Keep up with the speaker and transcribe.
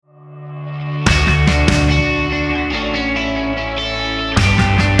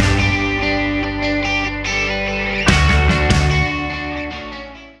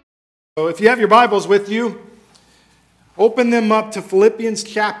if you have your Bibles with you, open them up to Philippians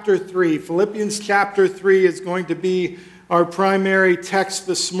chapter 3. Philippians chapter 3 is going to be our primary text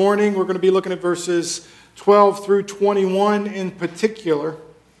this morning. We're going to be looking at verses 12 through 21 in particular.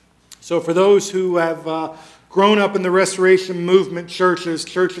 So for those who have grown up in the Restoration Movement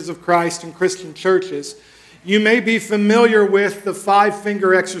churches of Christ and Christian churches, you may be familiar with the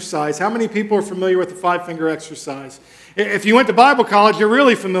five-finger exercise. How many people are familiar with the five-finger exercise? If you went to Bible college, you're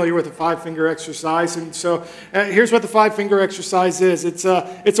really familiar with the five-finger exercise. And so here's what the five-finger exercise is. It's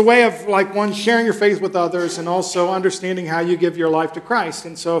a way of, like, one, sharing your faith with others and also understanding how you give your life to Christ.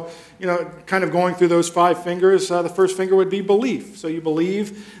 And so, kind of going through those five fingers, the first finger would be belief. So you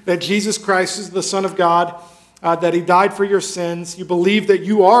believe that Jesus Christ is the Son of God, that he died for your sins. You believe that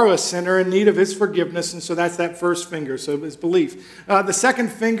you are a sinner in need of his forgiveness, and so that's that first finger, so it's belief. The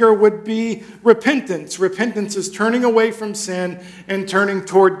second finger would be repentance. Repentance is turning away from sin and turning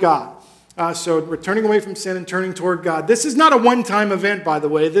toward God. So we're turning away from sin and turning toward God. This is not a one-time event, by the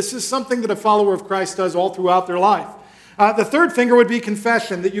way. This is something that a follower of Christ does all throughout their life. The third finger would be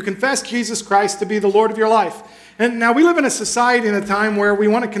confession, that you confess Jesus Christ to be the Lord of your life. And now we live in a society in a time where we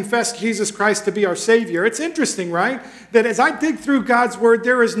want to confess Jesus Christ to be our Savior. It's interesting, right? That as I dig through God's Word,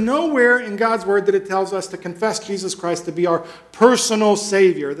 there is nowhere in God's Word that it tells us to confess Jesus Christ to be our personal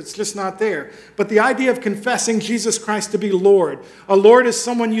Savior. That's just not there. But the idea of confessing Jesus Christ to be Lord. A Lord is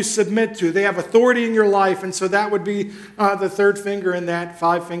someone you submit to. They have authority in your life, and so that would be the third finger in that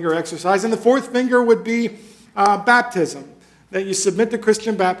five-finger exercise. And the fourth finger would be baptism. That you submit to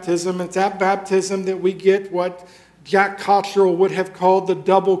Christian baptism. It's at baptism that we get what Jack Cottrell would have called the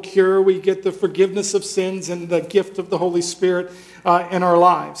double cure. We get the forgiveness of sins and the gift of the Holy Spirit in our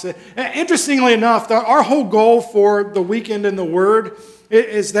lives. Interestingly enough, our whole goal for the weekend in the Word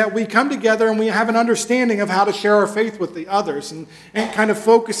is that we come together and we have an understanding of how to share our faith with the others and kind of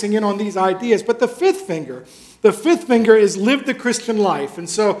focusing in on these ideas. But the fifth finger is live the Christian life. And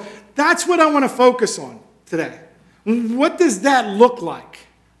so that's what I want to focus on today. What does that look like?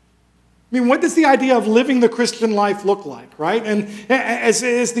 I mean, what does the idea of living the Christian life look like, right? And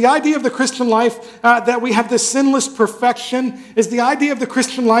is the idea of the Christian life that we have this sinless perfection? Is the idea of the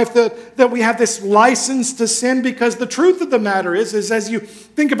Christian life that we have this license to sin? Because the truth of the matter is as you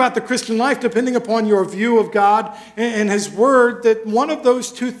think about the Christian life, depending upon your view of God and His Word, that one of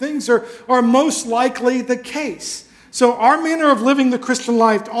those two things are most likely the case. So our manner of living the Christian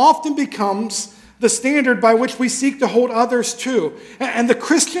life often becomes the standard by which we seek to hold others to. And the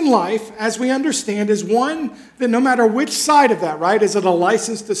Christian life, as we understand, is one that no matter which side of that, right? Is it a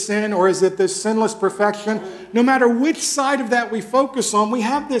license to sin or is it this sinless perfection? No matter which side of that we focus on, we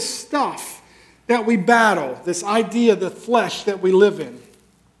have this stuff that we battle, this idea, the flesh that we live in.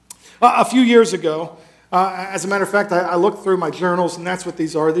 A few years ago, as a matter of fact, I looked through my journals, and that's what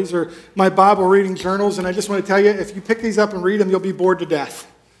these are. These are my Bible reading journals, and I just want to tell you, if you pick these up and read them, you'll be bored to death.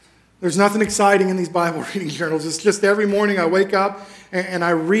 There's nothing exciting in these Bible reading journals. It's just every morning I wake up and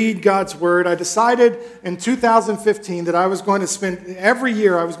I read God's Word. I decided in 2015 that I was going to spend, every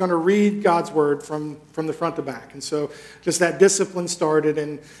year I was going to read God's Word from the front to back. And so just that discipline started.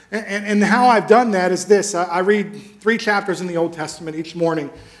 And how I've done that is this. I read 3 chapters in the Old Testament each morning.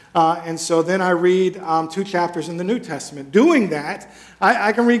 And so then I read 2 chapters in the New Testament. Doing that,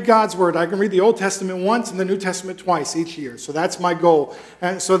 I can read God's Word. I can read the Old Testament once and the New Testament twice each year. So that's my goal.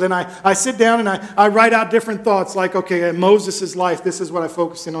 And so then I sit down and I write out different thoughts like, okay, in Moses' life, this is what I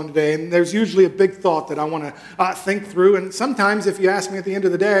focused in on today. And there's usually a big thought that I want to think through. And sometimes if you ask me at the end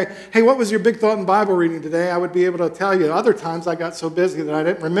of the day, hey, what was your big thought in Bible reading today? I would be able to tell you. Other times I got so busy that I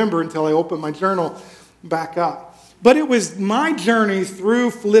didn't remember until I opened my journal back up. But it was my journey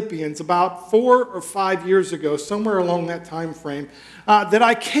through Philippians about 4 or 5 years ago, somewhere along that time frame, that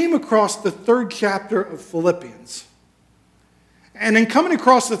I came across the 3rd chapter of Philippians. And in coming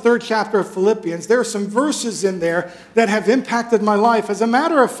across the 3rd chapter of Philippians, there are some verses in there that have impacted my life. As a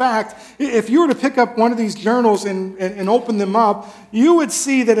matter of fact, if you were to pick up one of these journals and open them up, you would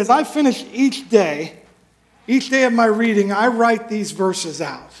see that as I finish each day of my reading, I write these verses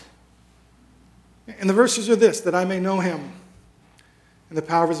out. And the verses are this, that I may know him and the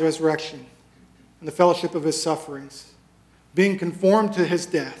power of his resurrection and the fellowship of his sufferings, being conformed to his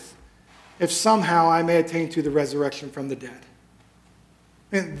death, if somehow I may attain to the resurrection from the dead.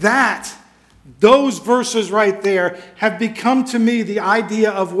 And those verses right there have become to me the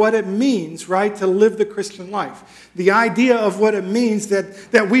idea of what it means, right, to live the Christian life. The idea of what it means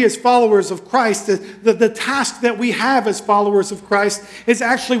that we as followers of Christ, the task that we have as followers of Christ is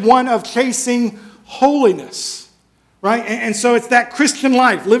actually one of chasing holiness. right? And so it's that Christian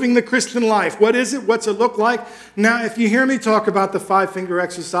life, living the Christian life. What is it? What's it look like? Now, if you hear me talk about the 5-finger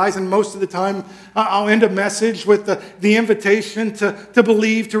exercise, and most of the time I'll end a message with the invitation to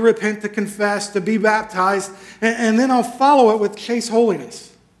believe, to repent, to confess, to be baptized, and then I'll follow it with chase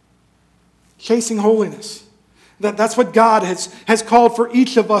holiness. Chasing holiness. That's what God has called for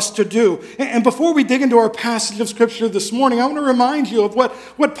each of us to do. And before we dig into our passage of Scripture this morning, I want to remind you of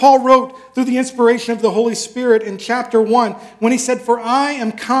what Paul wrote through the inspiration of the Holy Spirit in chapter 1 when he said, "For I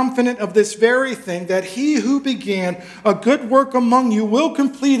am confident of this very thing, that he who began a good work among you will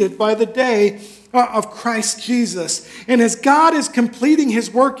complete it by the day of Christ Jesus. And as God is completing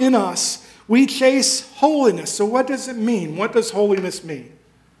his work in us, we chase holiness." So what does it mean? What does holiness mean?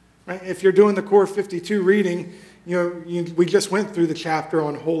 Right? If you're doing the Core 52 reading, we just went through the chapter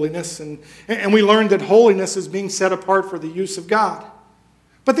on holiness, and we learned that holiness is being set apart for the use of God.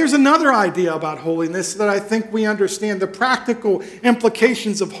 But there's another idea about holiness that I think we understand, the practical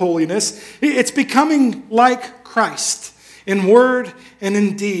implications of holiness. It's becoming like Christ in word and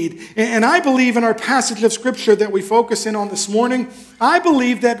in deed. And I believe in our passage of Scripture that we focus in on this morning, I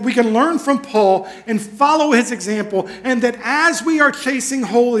believe that we can learn from Paul and follow his example, and that as we are chasing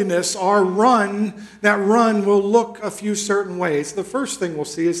holiness, that run will look a few certain ways. The first thing we'll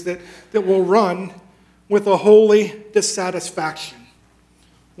see is that we'll run with a holy dissatisfaction.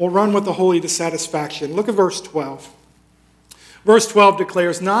 We'll run with a holy dissatisfaction. Look at verse 12. Verse 12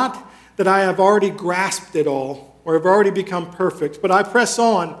 declares, "Not that I have already grasped it all, or have already become perfect, but I press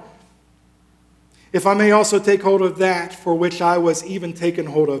on, if I may also take hold of that for which I was even taken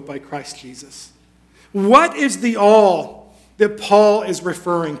hold of by Christ Jesus." What is the all that Paul is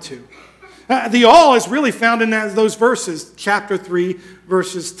referring to? The all is really found in those verses, chapter 3,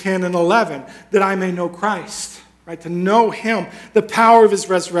 verses 10 and 11, that I may know Christ. Right, to know him, the power of his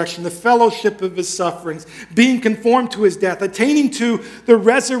resurrection, the fellowship of his sufferings, being conformed to his death, attaining to the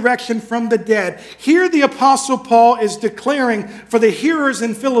resurrection from the dead. Here the Apostle Paul is declaring for the hearers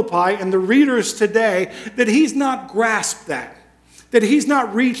in Philippi and the readers today that he's not grasped that he's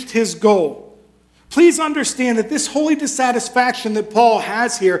not reached his goal. Please understand that this holy dissatisfaction that Paul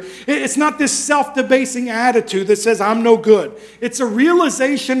has here, it's not this self-debasing attitude that says, "I'm no good." It's a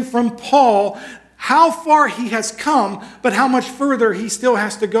realization from Paul how far he has come, but how much further he still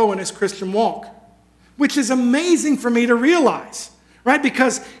has to go in his Christian walk. Which is amazing for me to realize, right?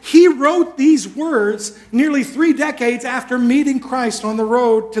 Because he wrote these words nearly 3 decades after meeting Christ on the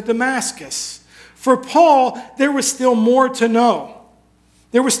road to Damascus. For Paul, there was still more to know.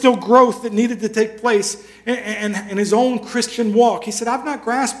 There was still growth that needed to take place in his own Christian walk. He said, "I've not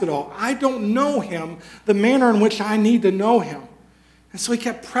grasped it all. I don't know him the manner in which I need to know him." And so he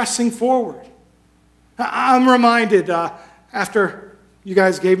kept pressing forward. I'm reminded after you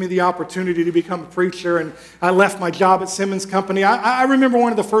guys gave me the opportunity to become a preacher and I left my job at Simmons Company, I remember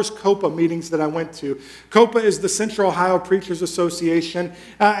one of the first COPA meetings that I went to. COPA is the Central Ohio Preachers Association.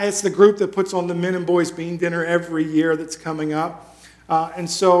 It's the group that puts on the Men and Boys Bean Dinner every year that's coming up. And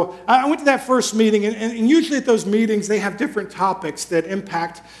so I went to that first meeting, and usually at those meetings they have different topics that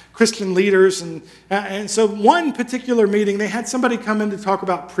impact Christian leaders. And so one particular meeting, they had somebody come in to talk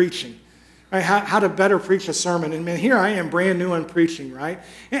about preaching. Right, how to better preach a sermon. And man, here I am, brand new on preaching, right?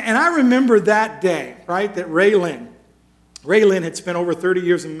 And I remember that day, right, that Ray Lynn had spent over 30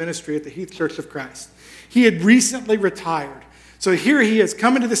 years in ministry at the Heath Church of Christ. He had recently retired. So here he is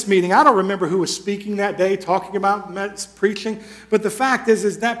coming to this meeting. I don't remember who was speaking that day, talking about preaching. But the fact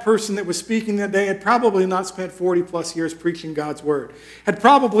is that person that was speaking that day had probably not spent 40 plus years preaching God's word. Had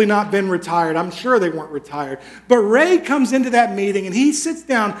probably not been retired. I'm sure they weren't retired. But Ray comes into that meeting and he sits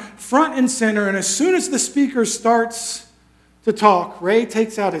down front and center. And as soon as the speaker starts to talk, Ray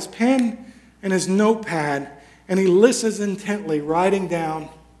takes out his pen and his notepad and he listens intently, writing down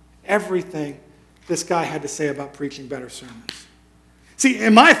everything this guy had to say about preaching better sermons. See,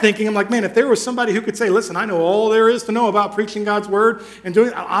 in my thinking, I'm like, man, if there was somebody who could say, "Listen, I know all there is to know about preaching God's word and doing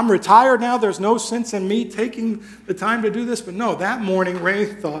it. I'm retired now. There's no sense in me taking the time to do this." But no, that morning, Ray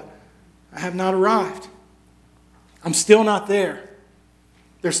thought, "I have not arrived. I'm still not there.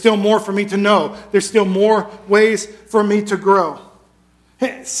 There's still more for me to know. There's still more ways for me to grow."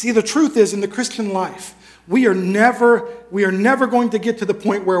 Hey, see, the truth is, in the Christian life, we are never going to get to the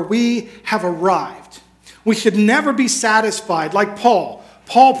point where we have arrived. We should never be satisfied like Paul.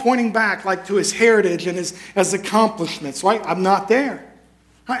 Paul pointing back like to his heritage and his accomplishments, right? I'm not there.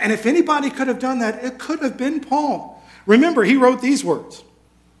 And if anybody could have done that, it could have been Paul. Remember, he wrote these words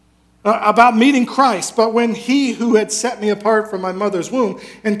about meeting Christ. "But when he who had set me apart from my mother's womb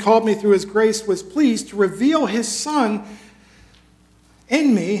and called me through his grace was pleased to reveal his Son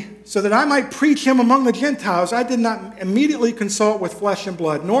in me, so that I might preach him among the Gentiles, I did not immediately consult with flesh and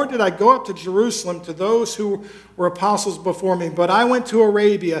blood, nor did I go up to Jerusalem to those who were apostles before me, but I went to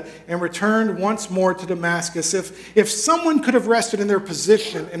Arabia and returned once more to Damascus. If someone could have rested in their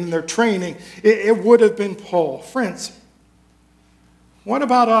position and in their training, it would have been Paul. Friends, what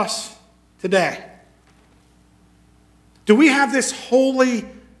about us today? Do we have this holy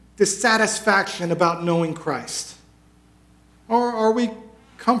dissatisfaction about knowing Christ? Or are we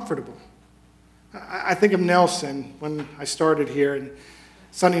comfortable? I think of Nelson when I started here, and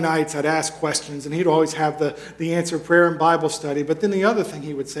Sunday nights I'd ask questions, and he'd always have the answer prayer and Bible study. But then the other thing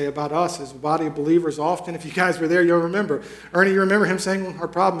he would say about us as a body of believers often, if you guys were there, you'll remember. Ernie, you remember him saying, our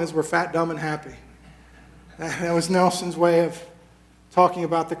problem is we're fat, dumb, and happy. That was Nelson's way of talking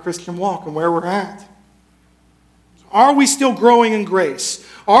about the Christian walk and where we're at. Are we still growing in grace?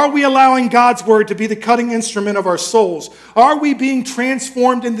 Are we allowing God's word to be the cutting instrument of our souls? Are we being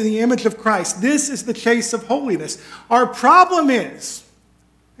transformed into the image of Christ? This is the chase of holiness. Our problem is,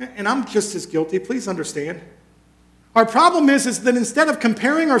 and I'm just as guilty, please understand. Our problem is that instead of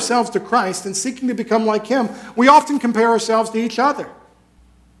comparing ourselves to Christ and seeking to become like him, we often compare ourselves to each other.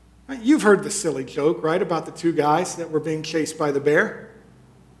 You've heard the silly joke, right, about the two guys that were being chased by the bear.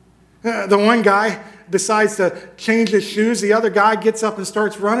 The one guy decides to change his shoes. The other guy gets up and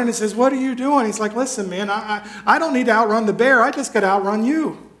starts running and says, what are you doing? He's like, listen, man, I don't need to outrun the bear. I just got to outrun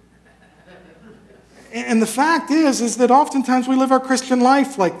you. And the fact is that oftentimes we live our Christian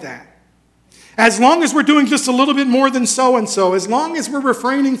life like that. As long as we're doing just a little bit more than so-and-so, as long as we're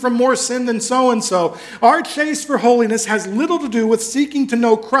refraining from more sin than so-and-so, our chase for holiness has little to do with seeking to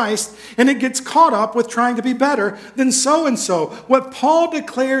know Christ, and it gets caught up with trying to be better than so-and-so. What Paul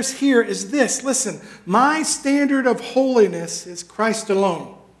declares here is this: listen, my standard of holiness is Christ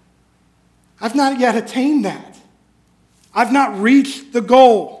alone. I've not yet attained that. I've not reached the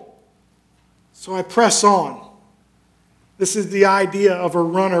goal. So I press on. This is the idea of a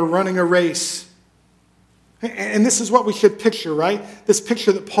runner running a race. And this is what we should picture, right? This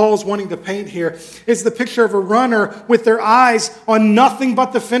picture that Paul's wanting to paint here is the picture of a runner with their eyes on nothing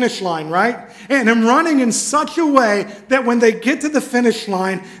but the finish line, right? And him running in such a way that when they get to the finish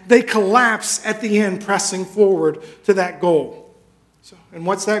line, they collapse at the end, pressing forward to that goal. And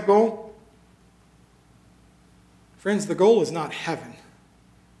what's that goal? Friends, the goal is not heaven.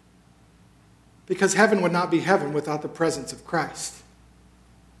 Because heaven would not be heaven without the presence of Christ.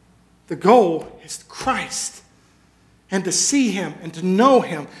 The goal is Christ. And to see him and to know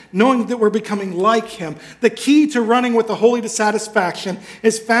him, knowing that we're becoming like him. The key to running with the holy dissatisfaction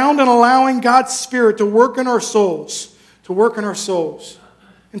is found in allowing God's Spirit to work in our souls. To work in our souls.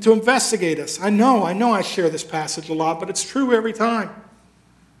 And to investigate us. I know I share this passage a lot, but it's true every time.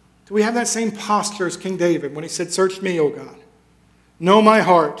 Do we have that same posture as King David when he said, search me, O God. Know my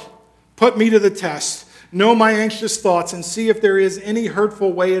heart. Put me to the test. Know my anxious thoughts and see if there is any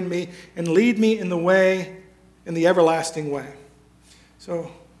hurtful way in me and lead me in the everlasting way.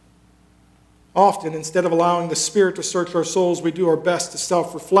 So often, instead of allowing the Spirit to search our souls, we do our best to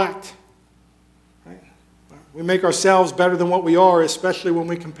self-reflect. Right? We make ourselves better than what we are, especially when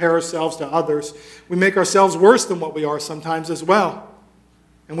we compare ourselves to others. We make ourselves worse than what we are sometimes as well.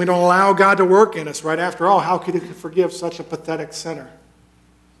 And we don't allow God to work in us, right? After all, how could he forgive such a pathetic sinner?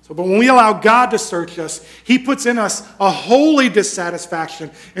 But when we allow God to search us, he puts in us a holy dissatisfaction.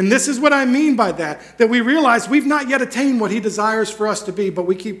 And this is what I mean by that we realize we've not yet attained what he desires for us to be, but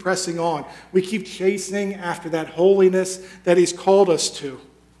we keep pressing on. We keep chasing after that holiness that he's called us to.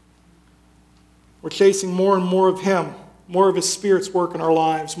 We're chasing more and more of him, more of his Spirit's work in our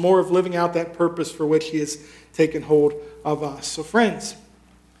lives, more of living out that purpose for which he has taken hold of us. So friends,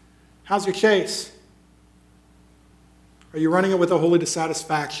 how's your chase? Are you running it with a holy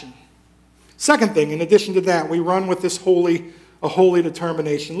dissatisfaction? Second thing, in addition to that, we run with a holy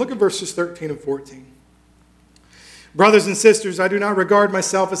determination. Look at verses 13 and 14. Brothers and sisters, I do not regard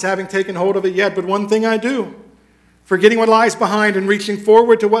myself as having taken hold of it yet, but one thing I do. Forgetting what lies behind and reaching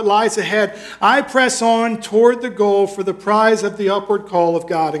forward to what lies ahead, I press on toward the goal for the prize of the upward call of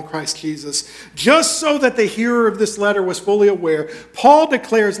God in Christ Jesus. Just so that the hearer of this letter was fully aware, Paul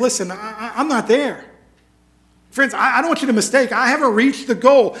declares, listen, I'm not there. Friends, I don't want you to mistake. I haven't reached the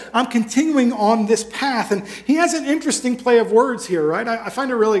goal. I'm continuing on this path. And he has an interesting play of words here, right? I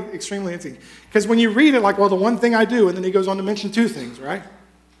find it really extremely interesting. Because when you read it, like, well, the one thing I do, and then he goes on to mention two things, right?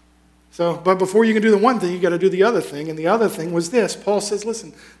 But before you can do the one thing, you got to do the other thing. And the other thing was this. Paul says,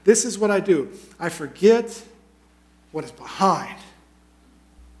 listen, this is what I do. I forget what is behind.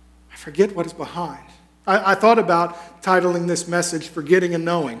 I forget what is behind. I thought about titling this message, Forgetting and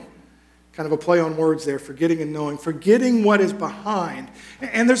Knowing. Kind of a play on words there, forgetting and knowing. Forgetting what is behind.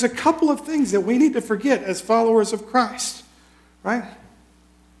 And there's a couple of things that we need to forget as followers of Christ, right?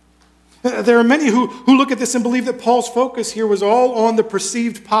 There are many who look at this and believe that Paul's focus here was all on the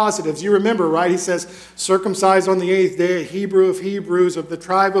perceived positives. You remember, right? He says, circumcised on the 8th day, a Hebrew of Hebrews, of the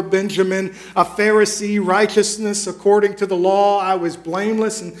tribe of Benjamin, a Pharisee, righteousness according to the law, I was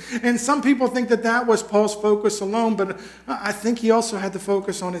blameless. And some people think that that was Paul's focus alone, but I think he also had the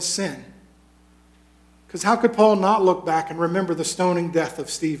focus on his sin. Because how could Paul not look back and remember the stoning death of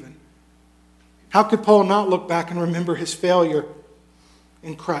Stephen? How could Paul not look back and remember his failure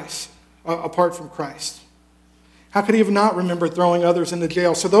in Christ? Apart from Christ. How could he have not remembered throwing others into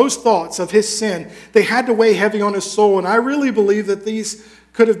jail? So those thoughts of his sin, they had to weigh heavy on his soul. And I really believe that these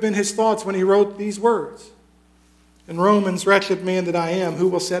could have been his thoughts when he wrote these words. In Romans, wretched man that I am, who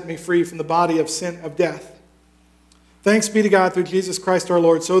will set me free from the body of sin, of death? Thanks be to God through Jesus Christ our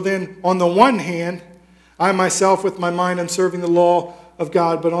Lord. So then, on the one hand, I myself with my mind am serving the law of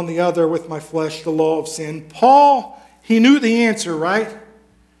God, but on the other, with my flesh, the law of sin. Paul, he knew the answer, right?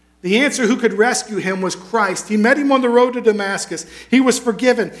 The answer who could rescue him was Christ. He met him on the road to Damascus. He was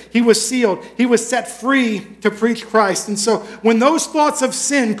forgiven. He was sealed. He was set free to preach Christ. And so when those thoughts of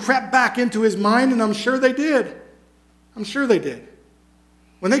sin crept back into his mind, and I'm sure they did.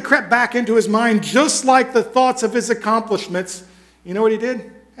 When they crept back into his mind, just like the thoughts of his accomplishments, you know what he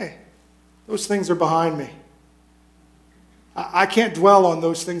did? Hey, those things are behind me. I can't dwell on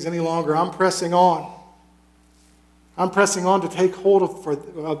those things any longer. I'm pressing on. I'm pressing on to take hold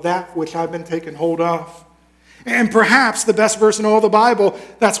of that which I've been taken hold of. And perhaps the best verse in all the Bible,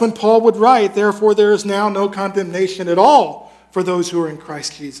 that's when Paul would write, therefore there is now no condemnation at all for those who are in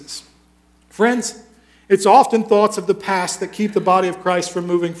Christ Jesus. Friends, it's often thoughts of the past that keep the body of Christ from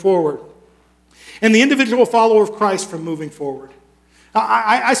moving forward. And the individual follower of Christ from moving forward.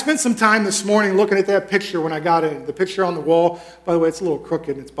 I spent some time this morning looking at that picture when I got in. The picture on the wall, by the way, it's a little crooked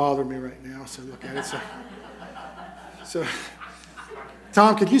and it's bothering me right now, so look at it. So,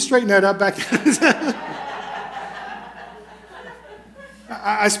 Tom, could you straighten that up back there?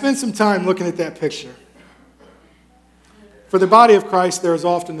 I spent some time looking at that picture. For the body of Christ, there is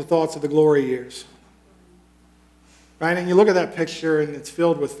often the thoughts of the glory years. Right? And you look at that picture, and it's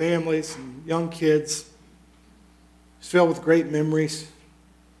filled with families and young kids. It's filled with great memories.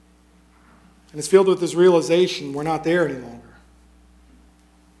 And it's filled with this realization, we're not there any longer.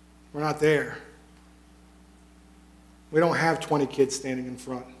 We're not there. We don't have 20 kids standing in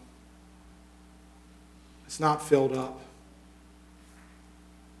front. It's not filled up.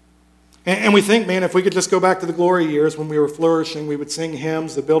 And we think, man, if we could just go back to the glory years when we were flourishing, we would sing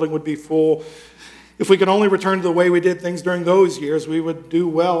hymns, the building would be full. If we could only return to the way we did things during those years, we would do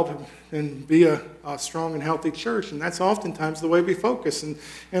well and be a strong and healthy church. And that's oftentimes the way we focus. And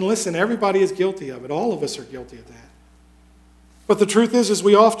listen, everybody is guilty of it. All of us are guilty of that. But the truth is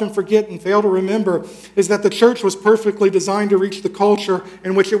we often forget and fail to remember, is that the church was perfectly designed to reach the culture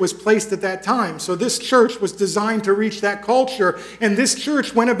in which it was placed at that time. So this church was designed to reach that culture, and this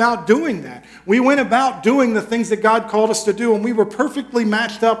church went about doing that. We went about doing the things that God called us to do, and we were perfectly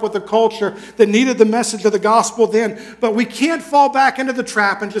matched up with a culture that needed the message of the gospel then. But we can't fall back into the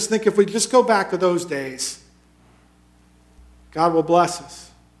trap and just think if we just go back to those days, God will bless us.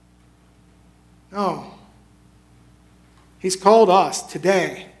 No. He's called us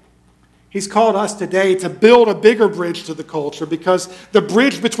today. He's called us today to build a bigger bridge to the culture, because the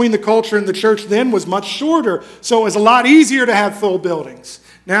bridge between the culture and the church then was much shorter. So it was a lot easier to have full buildings.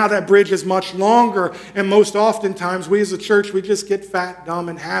 Now that bridge is much longer, and most oftentimes we as a church, we just get fat, dumb,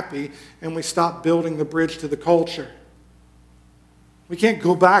 and happy, and we stop building the bridge to the culture. We can't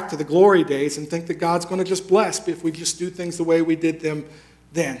go back to the glory days and think that God's going to just bless if we just do things the way we did them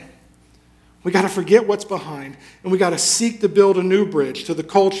then. We got to forget what's behind, and we got to seek to build a new bridge to the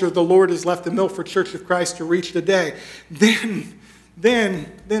culture the Lord has left the Milford Church of Christ to reach today. Then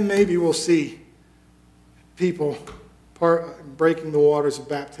maybe we'll see people breaking the waters of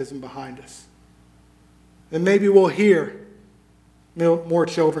baptism behind us. Then maybe we'll hear more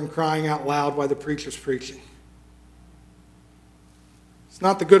children crying out loud while the preacher's preaching. It's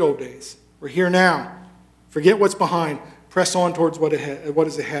not the good old days. We're here now. Forget what's behind. Press on towards what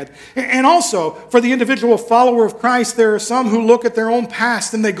is ahead. And also, for the individual follower of Christ, there are some who look at their own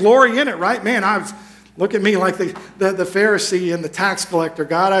past and they glory in it, right? Man, look at me like the Pharisee and the tax collector.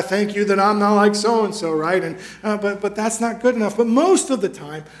 God, I thank you that I'm not like so-and-so, right? But that's not good enough. But most of the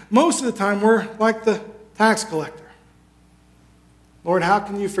time, we're like the tax collector. Lord, how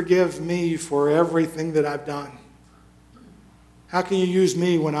can you forgive me for everything that I've done? How can you use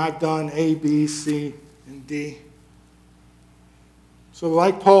me when I've done A, B, C, and D? So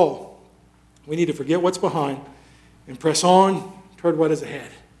like Paul, We need to forget what's behind and press on toward what is ahead.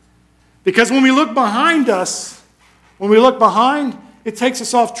 Because when we look behind us, it takes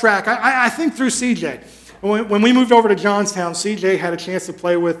us off track. I think through CJ. When we moved over to Johnstown, CJ had a chance to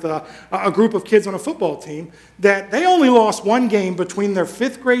play with a group of kids on a football team that they only lost one game between their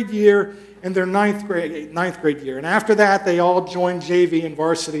 5th grade year and their ninth grade year. And after that, they all joined JV and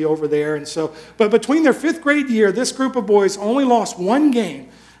varsity over there. But between their 5th grade year, this group of boys only lost one game.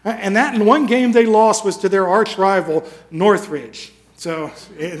 And that one game they lost was to their arch rival, Northridge. So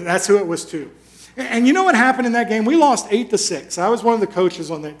that's who it was to. And you know what happened in that game? We lost 8-6. I was one of the coaches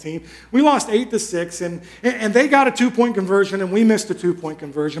on that team. We lost 8-6, and they got a 2-point conversion, and we missed a 2-point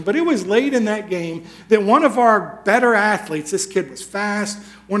conversion. But it was late in that game that one of our better athletes, this kid was fast,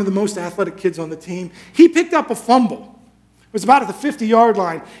 one of the most athletic kids on the team, he picked up a fumble. It was about at the 50-yard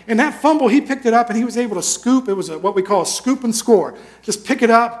line. And that fumble, he picked it up, and he was able to scoop. It was what we call a scoop and score. Just pick it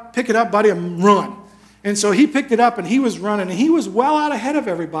up, buddy, and run. And so he picked it up, and he was running, and he was well out ahead of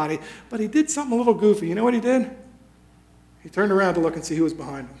everybody, but he did something a little goofy. You know what he did? He turned around to look and see who was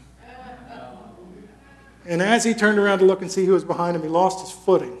behind him. And as he turned around to look and see who was behind him, he lost his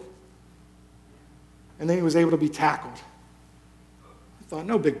footing. And then he was able to be tackled. I thought,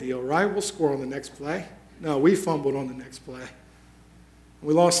 no big deal, right? We'll score on the next play. No, we fumbled on the next play.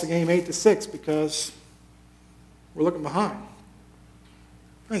 We lost the game 8-6 because we're looking behind.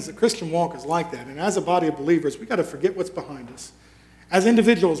 Friends, the Christian walk is like that. And as a body of believers, we've got to forget what's behind us. As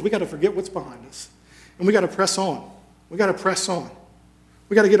individuals, we've got to forget what's behind us. And we've got to press on. We've got to press on.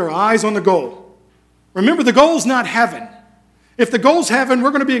 We've got to get our eyes on the goal. Remember, the goal's not heaven. If the goal's heaven, we're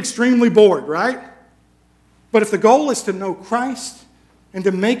going to be extremely bored, right? But if the goal is to know Christ and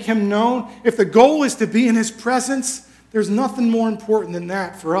to make him known, if the goal is to be in his presence, there's nothing more important than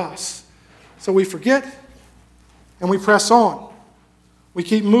that for us. So we forget and we press on. We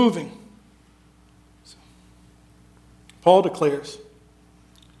keep moving. So, Paul declares,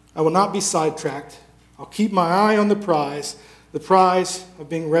 I will not be sidetracked. I'll keep my eye on the prize of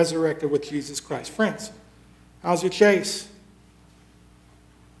being resurrected with Jesus Christ. Friends, how's your chase?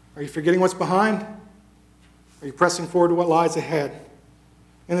 Are you forgetting what's behind? Are you pressing forward to what lies ahead?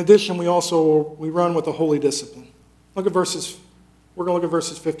 In addition, we run with a holy discipline. We're going to look at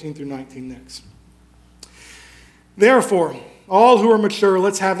verses 15 through 19 next. Therefore, all who are mature,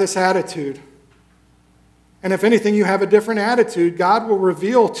 let's have this attitude. And if anything, you have a different attitude, God will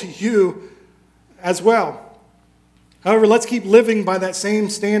reveal to you as well. However, let's keep living by that same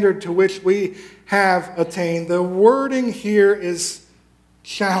standard to which we have attained. The wording here is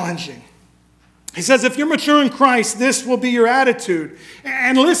challenging. He says, if you're mature in Christ, this will be your attitude.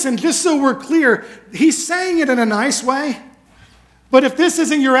 And listen, just so we're clear, he's saying it in a nice way. But if this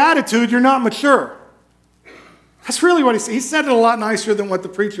isn't your attitude, you're not mature. That's really what he said. He said it a lot nicer than what the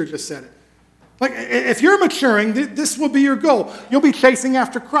preacher just said it. Like, if you're maturing, this will be your goal. You'll be chasing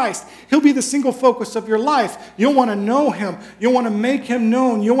after Christ. He'll be the single focus of your life. You'll want to know him. You'll want to make him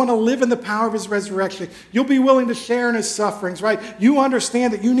known. You'll want to live in the power of his resurrection. You'll be willing to share in his sufferings, right? You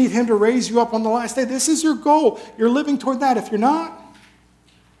understand that you need him to raise you up on the last day. This is your goal. You're living toward that. If you're not,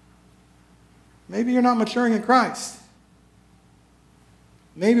 maybe you're not maturing in Christ.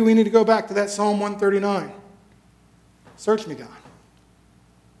 Maybe we need to go back to that Psalm 139. Search me, God.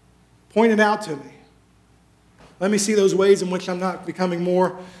 Point it out to me. Let me see those ways in which I'm not becoming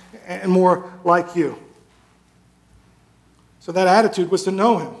more and more like you. So that attitude was to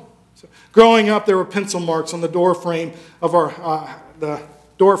know him. So growing up, there were pencil marks on the door frame of the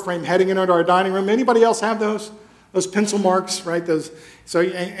door frame heading into our dining room. Anybody else have those? Those pencil marks, right?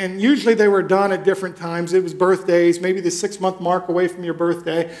 And usually they were done at different times. It was birthdays, maybe the 6-month mark away from your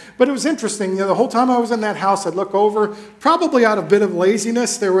birthday. But it was interesting. The whole time I was in that house, I'd look over, probably out of a bit of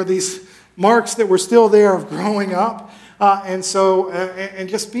laziness. There were these marks that were still there of growing up. And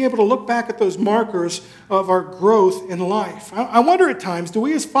just be able to look back at those markers of our growth in life. I wonder at times, do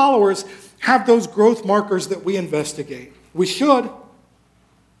we as followers have those growth markers that we investigate? We should.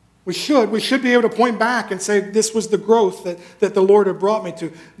 We should be able to point back and say, this was the growth that the Lord had brought me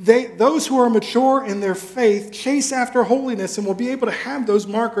to. Those who are mature in their faith chase after holiness and will be able to have those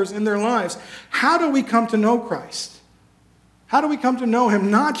markers in their lives. How do we come to know Christ? How do we come to know him?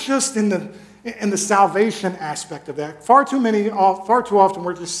 Not just in the salvation aspect of that. Far too often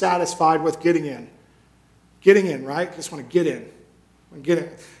we're just satisfied with getting in. Getting in, right? Just want to get in. Get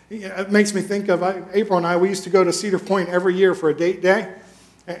in. It makes me think of April and I, we used to go to Cedar Point every year for a date day.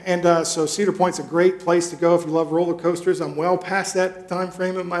 And so Cedar Point's a great place to go if you love roller coasters. I'm well past that time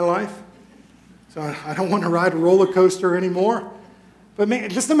frame in my life. So I don't want to ride a roller coaster anymore. But man,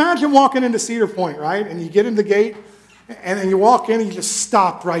 just imagine walking into Cedar Point, right? And you get in the gate, and then you walk in, and you just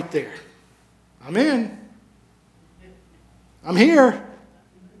stop right there. I'm in. I'm here.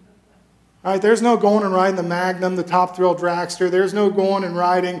 All right, there's no going and riding the Magnum, the Top Thrill Dragster. There's no going and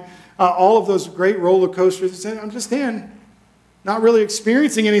riding all of those great roller coasters. I'm just in. Not really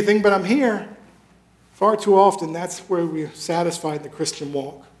experiencing anything, but I'm here. Far too often, that's where we're satisfied in the Christian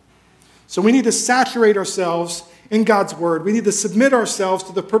walk. So we need to saturate ourselves in God's word. We need to submit ourselves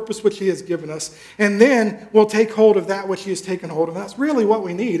to the purpose which he has given us. And then we'll take hold of that which he has taken hold of. That's really what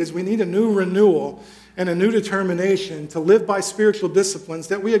we need, is we need a new renewal and a new determination to live by spiritual disciplines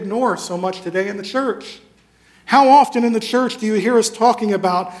that we ignore so much today in the church. How often in the church do you hear us talking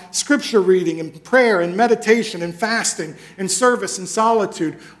about scripture reading and prayer and meditation and fasting and service and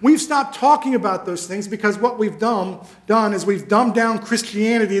solitude? We've stopped talking about those things because what we've done is we've dumbed down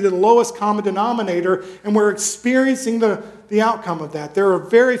Christianity to the lowest common denominator, and we're experiencing the outcome of that. There are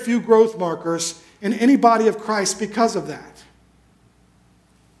very few growth markers in any body of Christ because of that.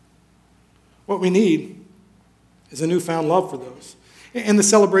 What we need is a newfound love for those. In the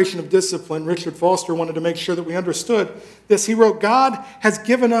celebration of discipline, Richard Foster wanted to make sure that we understood this. He wrote, God has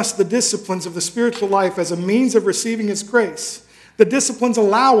given us the disciplines of the spiritual life as a means of receiving his grace. The disciplines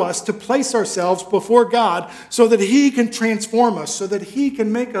allow us to place ourselves before God so that he can transform us, so that he can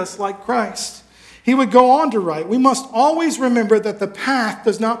make us like Christ. He would go on to write, we must always remember that the path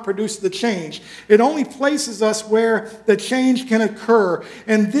does not produce the change. It only places us where the change can occur.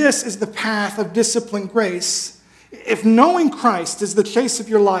 And this is the path of disciplined grace. If knowing Christ is the chase of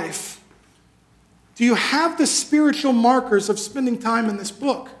your life, do you have the spiritual markers of spending time in this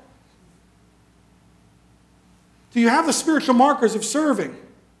book? Do you have the spiritual markers of serving?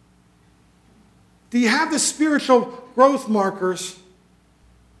 Do you have the spiritual growth markers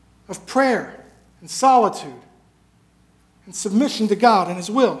of prayer and solitude and submission to God and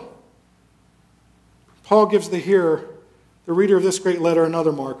his will? Paul gives the hearer, the reader of this great letter,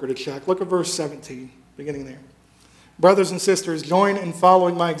 another marker to check. Look at verse 17, beginning there. Brothers and sisters, join in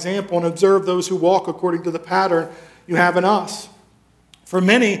following my example and observe those who walk according to the pattern you have in us. For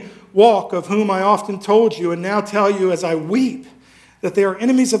many walk, of whom I often told you and now tell you as I weep, that they are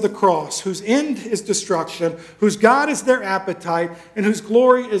enemies of the cross, whose end is destruction, whose God is their appetite, and whose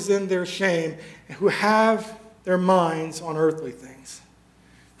glory is in their shame, and who have their minds on earthly things.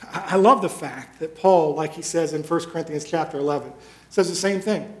 I love the fact that Paul, like he says in 1 Corinthians chapter 11, says the same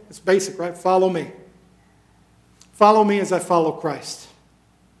thing. It's basic, right? Follow me. Follow me as I follow Christ.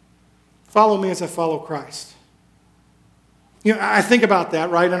 Follow me as I follow Christ. You know, I think about that,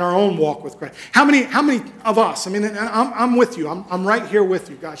 right, in our own walk with Christ. How many of us? I mean, I'm with you. I'm right here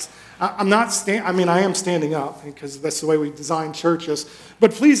with you, guys. I am standing up because that's the way we design churches.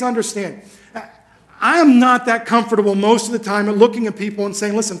 But please understand, I am not that comfortable most of the time at looking at people and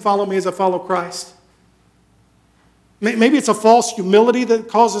saying, listen, follow me as I follow Christ. Maybe it's a false humility that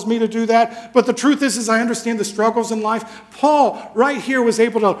causes me to do that, but the truth is I understand the struggles in life. Paul, right here, was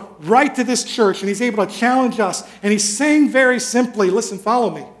able to write to this church, and he's able to challenge us, and he's saying very simply, listen, follow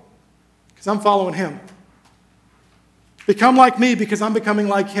me, because I'm following him. Become like me, because I'm becoming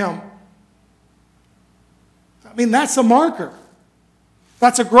like him. I mean, that's a marker.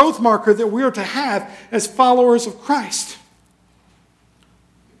 That's a growth marker that we are to have as followers of Christ.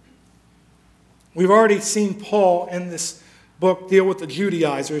 We've already seen Paul in this book deal with the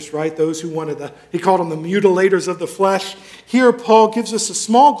Judaizers, right? Those who he called them the mutilators of the flesh. Here, Paul gives us a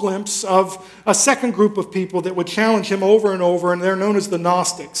small glimpse of a second group of people that would challenge him over and over, and they're known as the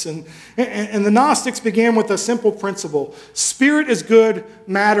Gnostics. And the Gnostics began with a simple principle. Spirit is good,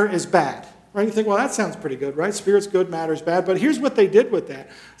 matter is bad. Right? You think, well, that sounds pretty good, right? Spirit's good, matter is bad. But here's what they did with that.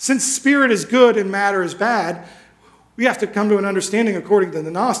 Since spirit is good and matter is bad, we have to come to an understanding, according to the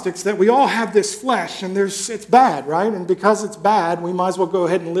Gnostics, that we all have this flesh, and it's bad, right? And because it's bad, we might as well go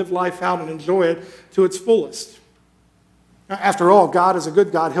ahead and live life out and enjoy it to its fullest. After all, God is a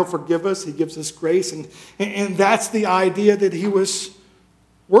good God. He'll forgive us. He gives us grace. And that's the idea that he was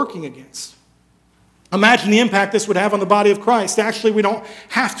working against. Imagine the impact this would have on the body of Christ. Actually, we don't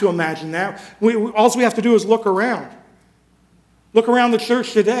have to imagine that. All we have to do is look around. Look around the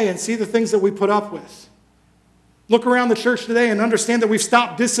church today and see the things that we put up with. Look around the church today and understand that we've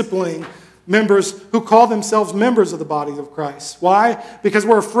stopped disciplining members who call themselves members of the body of Christ. Why? Because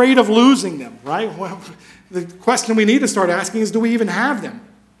we're afraid of losing them, right? Well, the question we need to start asking is, do we even have them?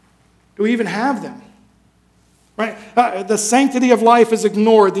 Do we even have them? Right? The sanctity of life is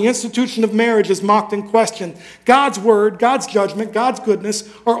ignored. The institution of marriage is mocked and questioned. God's word, God's judgment, God's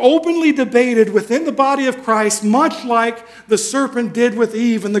goodness are openly debated within the body of Christ, much like the serpent did with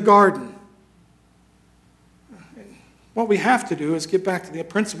Eve in the garden. What we have to do is get back to the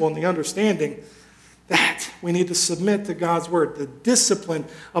principle and the understanding that we need to submit to God's word, the discipline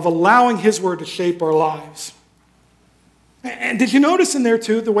of allowing his word to shape our lives. And did you notice in there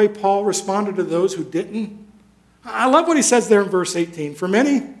too the way Paul responded to those who didn't? I love what he says there in verse 18. For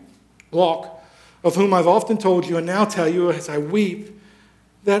many walk, of whom I've often told you and now tell you as I weep,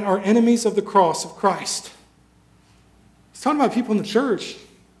 that are enemies of the cross of Christ. He's talking about people in the church.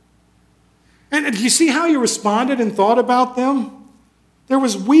 And did you see how he responded and thought about them? There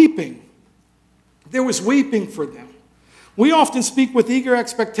was weeping. There was weeping for them. We often speak with eager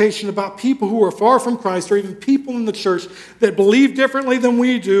expectation about people who are far from Christ, or even people in the church that believe differently than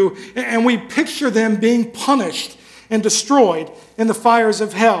we do, and we picture them being punished and destroyed in the fires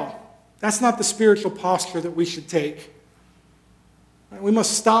of hell. That's not the spiritual posture that we should take. We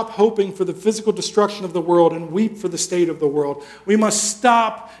must stop hoping for the physical destruction of the world and weep for the state of the world. We must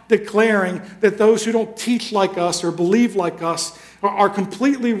stop declaring that those who don't teach like us or believe like us are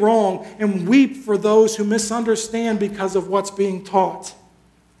completely wrong, and weep for those who misunderstand because of what's being taught,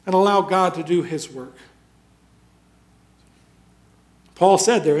 and allow God to do his work. Paul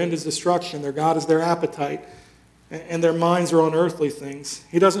said their end is destruction, their God is their appetite, and their minds are on earthly things.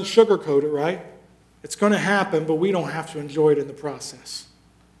 He doesn't sugarcoat it, right? It's going to happen, but we don't have to enjoy it in the process.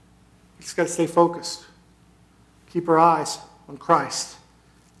 We just got to stay focused. Keep our eyes on Christ.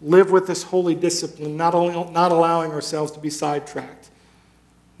 Live with this holy discipline, not allowing ourselves to be sidetracked,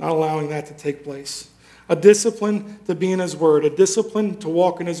 not allowing that to take place. A discipline to be in his word, a discipline to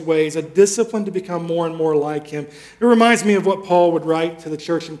walk in his ways, a discipline to become more and more like him. It reminds me of what Paul would write to the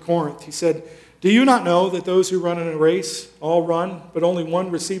church in Corinth. He said, "Do you not know that those who run in a race all run, but only one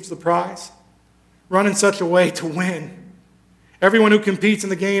receives the prize? Run in such a way to win. Everyone who competes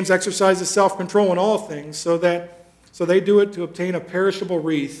in the games exercises self-control in all things, so they do it to obtain a perishable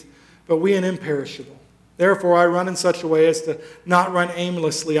wreath, but we an imperishable. Therefore I run in such a way as to not run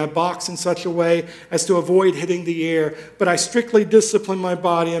aimlessly. I box in such a way as to avoid hitting the air, but I strictly discipline my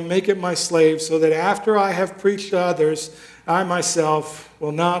body and make it my slave, so that after I have preached to others, I myself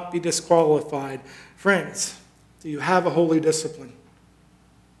will not be disqualified." Friends, do you have a holy discipline?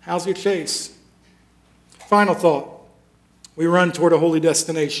 How's your chase? Final thought. We run toward a holy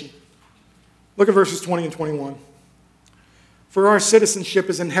destination. Look at verses 20 and 21. "For our citizenship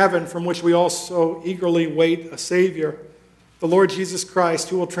is in heaven, from which we also eagerly wait a Savior, the Lord Jesus Christ,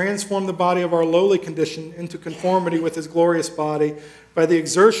 who will transform the body of our lowly condition into conformity with his glorious body by the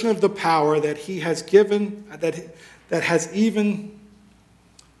exertion of the power that he has given, that has even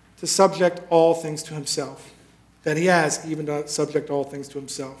to subject all things to himself." That he has even to subject all things to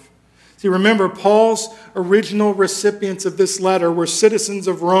himself. See, remember, Paul's original recipients of this letter were citizens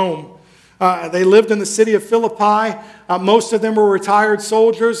of Rome. They lived in the city of Philippi. Most of them were retired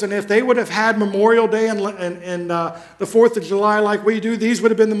soldiers, and if they would have had Memorial Day and the 4th of July like we do, these would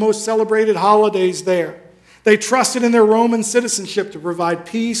have been the most celebrated holidays there. They trusted in their Roman citizenship to provide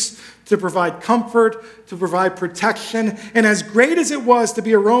peace, to provide comfort, to provide protection. And as great as it was to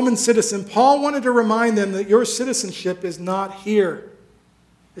be a Roman citizen, Paul wanted to remind them that your citizenship is not here.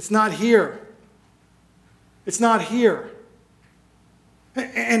 It's not here. It's not here.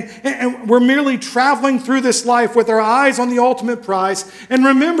 And we're merely traveling through this life with our eyes on the ultimate prize. And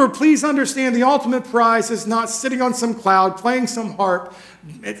remember, please understand, the ultimate prize is not sitting on some cloud, playing some harp.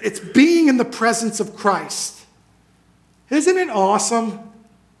 It's being in the presence of Christ. Isn't it awesome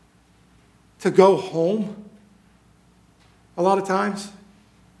to go home a lot of times?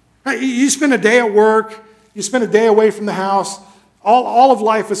 You spend a day at work, you spend a day away from the house, all of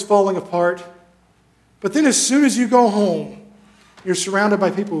life is falling apart. But then as soon as you go home, you're surrounded by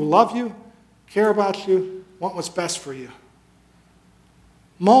people who love you, care about you, want what's best for you.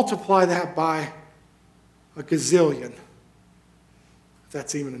 Multiply that by a gazillion, if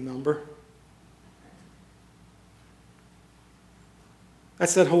that's even a number.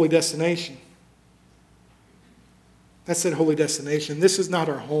 That's that holy destination. That's that holy destination. This is not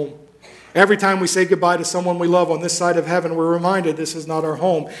our home. Every time we say goodbye to someone we love on this side of heaven, we're reminded this is not our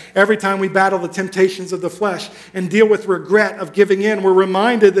home. Every time we battle the temptations of the flesh and deal with regret of giving in, we're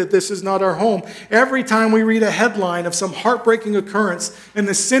reminded that this is not our home. Every time we read a headline of some heartbreaking occurrence in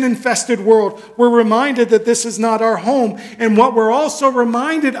the sin-infested world, we're reminded that this is not our home. And what we're also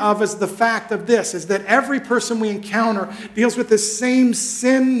reminded of is the fact of this, is that every person we encounter deals with the same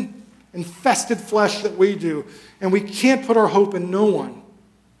sin-infested flesh that we do. And we can't put our hope in no one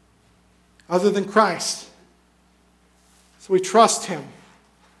other than Christ. So we trust him.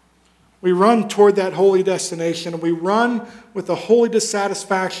 We run toward that holy destination, and we run with a holy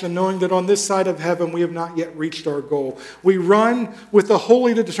dissatisfaction, knowing that on this side of heaven we have not yet reached our goal. We run with a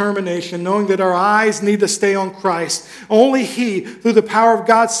holy determination, knowing that our eyes need to stay on Christ. Only He, through the power of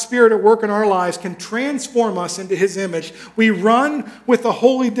God's Spirit at work in our lives, can transform us into His image. We run with a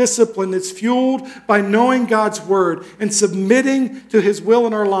holy discipline that's fueled by knowing God's Word and submitting to His will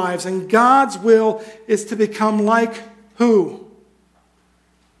in our lives. And God's will is to become like who?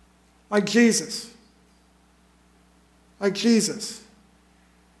 Like Jesus. Like Jesus.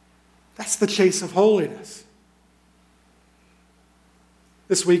 That's the chase of holiness.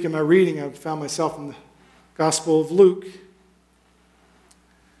 This week in my reading, I found myself in the Gospel of Luke.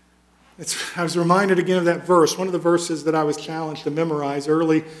 I was reminded again of that verse, one of the verses that I was challenged to memorize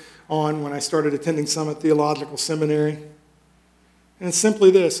early on when I started attending Summit Theological Seminary. And it's simply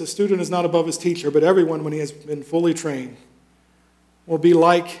this: a student is not above his teacher, but everyone, when he has been fully trained, will be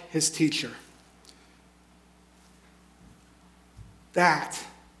like his teacher. That's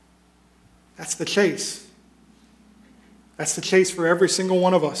the chase. That's the chase for every single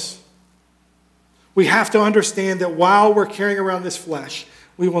one of us. We have to understand that while we're carrying around this flesh,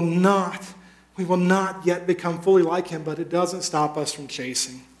 we will not yet become fully like Him, but it doesn't stop us from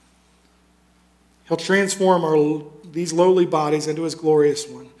chasing. He'll transform these lowly bodies into His glorious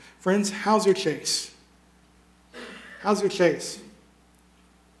one. Friends, how's your chase? How's your chase?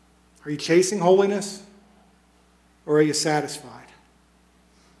 Are you chasing holiness, or are you satisfied?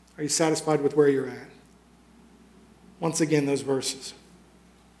 Are you satisfied with where you're at? Once again, those verses.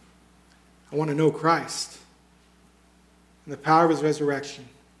 I want to know Christ and the power of His resurrection,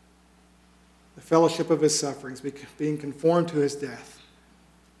 the fellowship of His sufferings, being conformed to His death,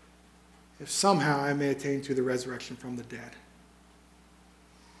 if somehow I may attain to the resurrection from the dead.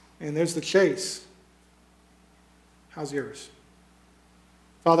 And there's the chase. How's yours?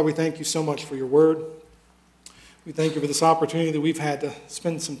 Father, we thank You so much for Your word. We thank You for this opportunity that we've had to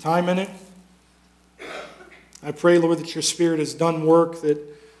spend some time in it. I pray, Lord, that Your Spirit has done work that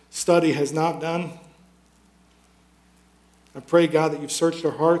study has not done. I pray, God, that You've searched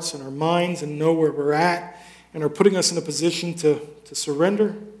our hearts and our minds and know where we're at and are putting us in a position to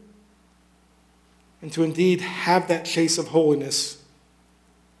surrender and to indeed have that chase of holiness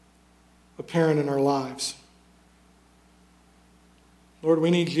apparent in our lives. Lord,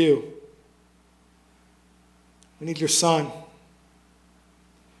 we need You. We need Your Son.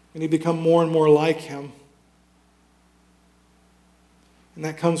 We need to become more and more like Him. And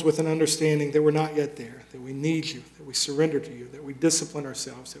that comes with an understanding that we're not yet there, that we need You, that we surrender to You, that we discipline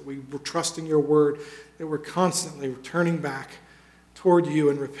ourselves, that we're trusting Your word, that we're constantly returning back toward You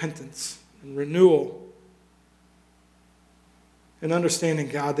in repentance and renewal, and understanding,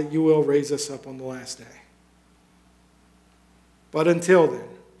 God, that You will raise us up on the last day. But until then,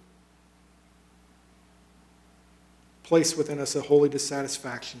 place within us a holy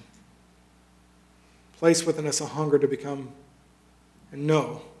dissatisfaction. Place within us a hunger to become and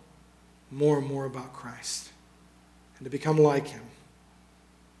know more and more about Christ and to become like Him.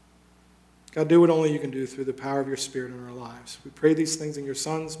 God, do what only You can do through the power of Your Spirit in our lives. We pray these things in Your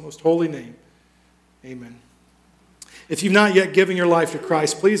Son's most holy name. Amen. If you've not yet given your life to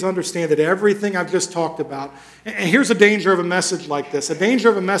Christ, please understand that everything I've just talked about, and here's a danger of a message like this. A danger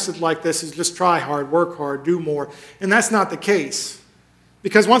of a message like this is just try hard, work hard, do more. And that's not the case.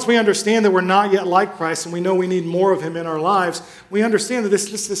 Because once we understand that we're not yet like Christ and we know we need more of Him in our lives, we understand that it's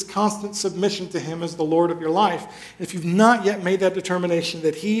just this constant submission to Him as the Lord of your life. And if you've not yet made that determination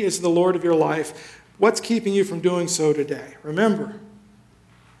that He is the Lord of your life, what's keeping you from doing so today? Remember,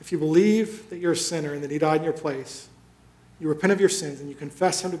 if you believe that you're a sinner and that He died in your place, you repent of your sins and you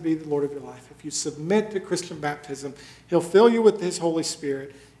confess Him to be the Lord of your life. If you submit to Christian baptism, He'll fill you with His Holy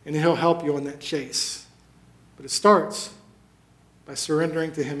Spirit and He'll help you on that chase. But it starts by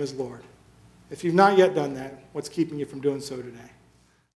surrendering to Him as Lord. If you've not yet done that, what's keeping you from doing so today?